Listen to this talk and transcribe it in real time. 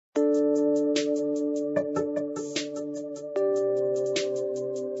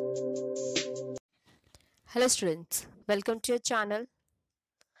Hello students, welcome to your channel.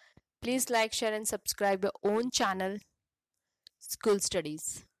 Please like, share and subscribe your own channel, School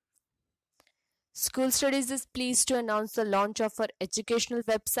Studies. School Studies is pleased to announce the launch of our educational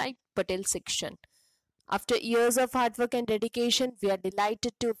website, Patel Section. After years of hard work and dedication, we are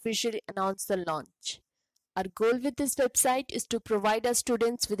delighted to officially announce the launch. Our goal with this website is to provide our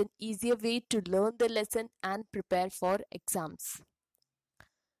students with an easier way to learn the lesson and prepare for exams.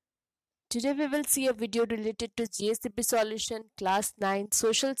 Today we will see a video related to GSEB solution class 9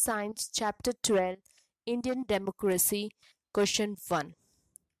 social science chapter 12 Indian democracy question 1.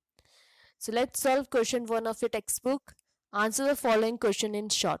 So let's solve question 1 of your textbook. Answer the following question in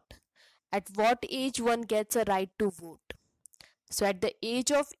short. At what age one gets a right to vote? So at the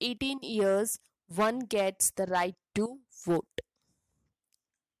age of 18 years one gets the right to vote.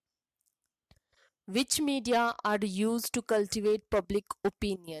 Which media are used to cultivate public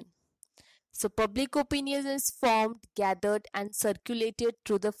opinion? So public opinion is formed, gathered and circulated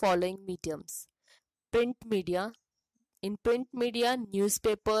through the following mediums. Print media. In print media,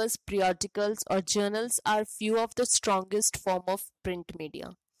 newspapers, periodicals or journals are few of the strongest form of print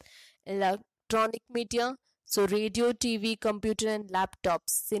media. Electronic media, so radio, TV, computer and laptops,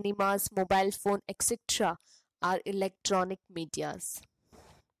 cinemas, mobile phone, etc. are electronic medias.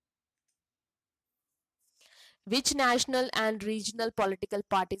 Which national and regional political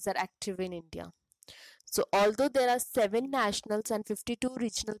parties are active in India? So although there are 7 nationals and 52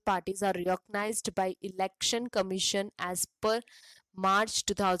 regional parties are recognized by Election Commission as per March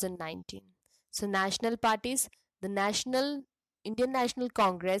 2019. So national parties, the Indian National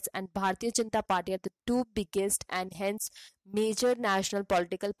Congress and Bharatiya Janata Party are the two biggest and hence major national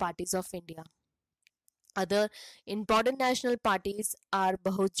political parties of India. Other important national parties are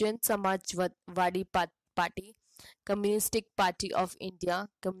Bahujan Samajwadi Party, Communistic Party of India,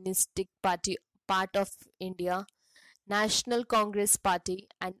 Communistic Party part of India, National Congress Party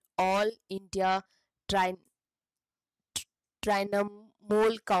and All India Trinamool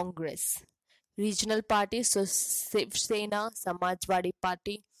Congress. Regional parties, so Shiv Sena, Samajwadi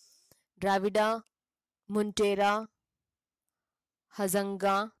Party, Dravida, Muntera,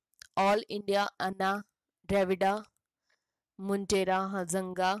 Hazanga, All India Anna Dravida, Muntera,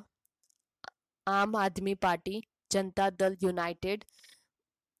 Hazanga, Aam Aadmi Party, Janata Dal United,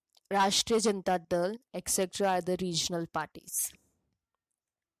 Rashtriya Janata Dal, etc. are the regional parties.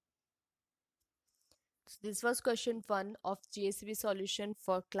 So this was question 1 of GSEB solution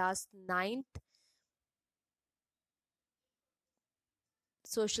for class 9th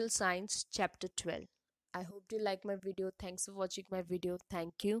social science chapter 12. I hope you like my video. Thanks for watching my video.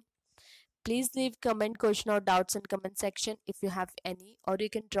 Thank you. Please leave comment, question or doubts in comment section if you have any, or you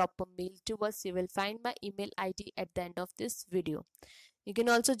can drop a mail to us. You will find my email ID at the end of this video. You can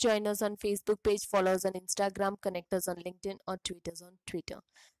also join us on Facebook page, follow us on Instagram, connect us on LinkedIn or tweet us on Twitter.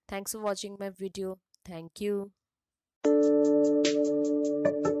 Thanks for watching my video. Thank you.